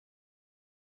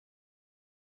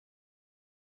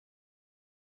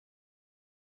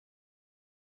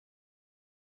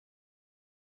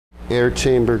Air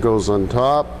chamber goes on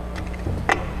top.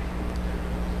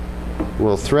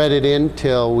 We'll thread it in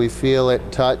till we feel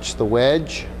it touch the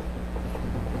wedge.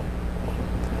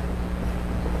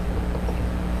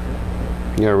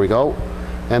 There we go.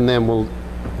 And then we'll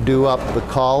do up the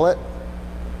collet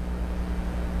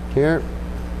here.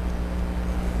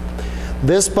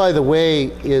 This, by the way,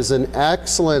 is an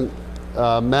excellent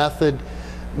method.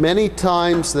 Many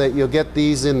times that you'll get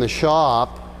these in the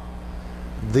shop,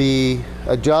 the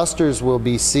adjusters will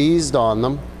be seized on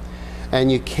them,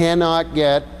 and you cannot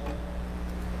get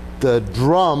the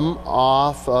drum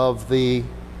off of the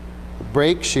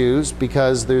brake shoes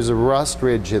because there's a rust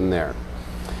ridge in there.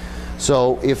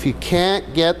 So if you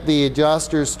can't get the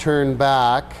adjusters turned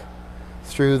back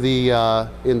through the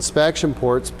inspection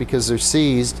ports because they're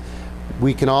seized,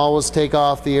 we can always take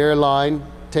off the air line,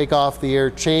 take off the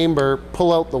air chamber,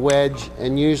 pull out the wedge,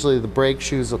 and usually the brake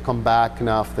shoes will come back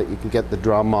enough that you can get the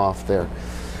drum off there.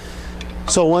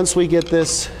 So once we get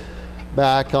this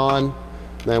back on,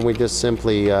 then we just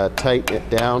simply tighten it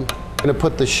down. I'm going to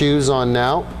put the shoes on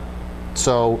now.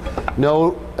 So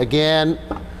note again,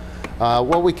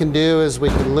 what we can do is we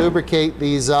can lubricate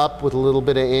these up with a little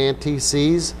bit of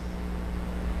anti-seize.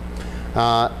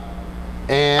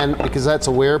 And because that's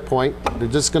a wear point, they're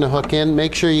just going to hook in.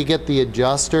 Make sure you get the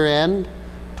adjuster end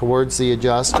towards the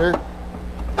adjuster.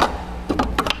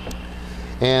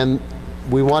 And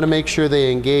we want to make sure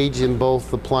they engage in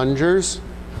both the plungers.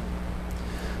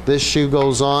 This shoe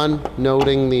goes on,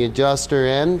 noting the adjuster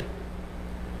end.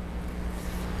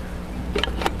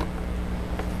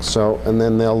 So, and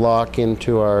then they'll lock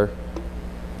into our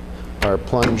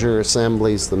plunger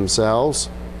assemblies themselves.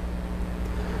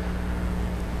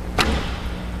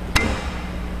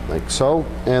 Like so.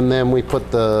 And then we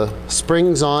put the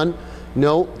springs on.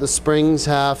 Note the springs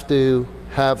have to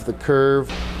have the curve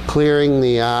clearing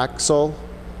the axle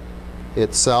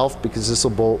itself, because this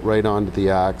will bolt right onto the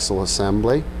axle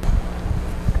assembly.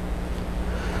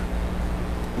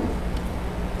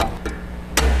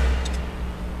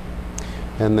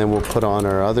 And then we'll put on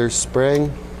our other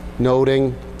spring,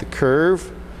 noting the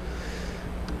curve.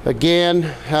 Again,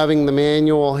 having the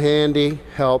manual handy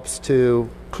helps to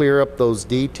clear up those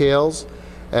details,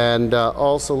 and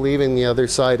also leaving the other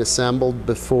side assembled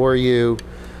before you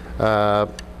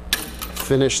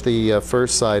finish the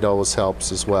first side always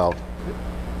helps as well.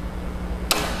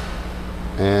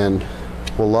 And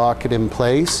we'll lock it in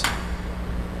place.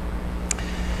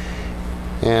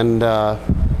 And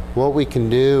what we can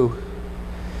do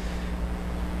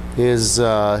is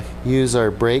use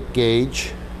our brake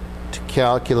gauge to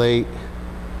calculate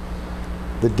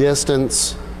the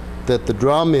distance that the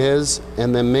drum is,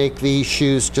 and then make these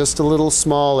shoes just a little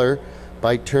smaller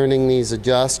by turning these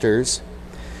adjusters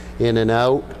in and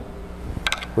out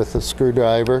with a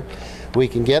screwdriver. We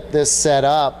can get this set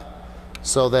up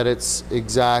so that it's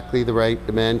exactly the right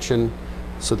dimension,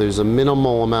 so there's a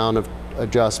minimal amount of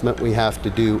adjustment we have to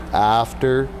do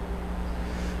after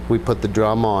we put the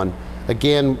drum on.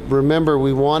 Again, remember,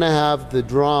 we want to have the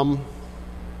drum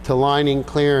to lining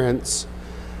clearance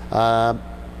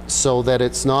so that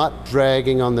it's not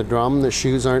dragging on the drum. The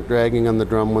shoes aren't dragging on the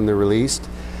drum when they're released,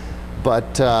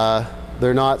 but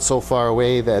they're not so far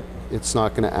away that it's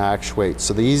not going to actuate.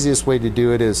 So the easiest way to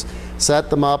do it is set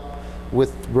them up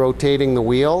with rotating the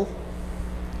wheel,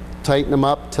 tighten them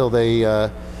up till they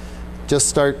just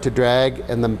start to drag,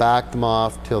 and then back them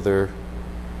off till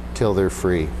they're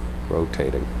free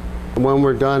rotating. And when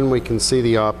we're done, we can see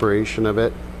the operation of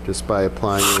it just by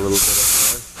applying a little bit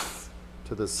of air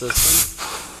to the system.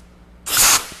 You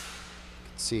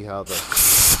can see how the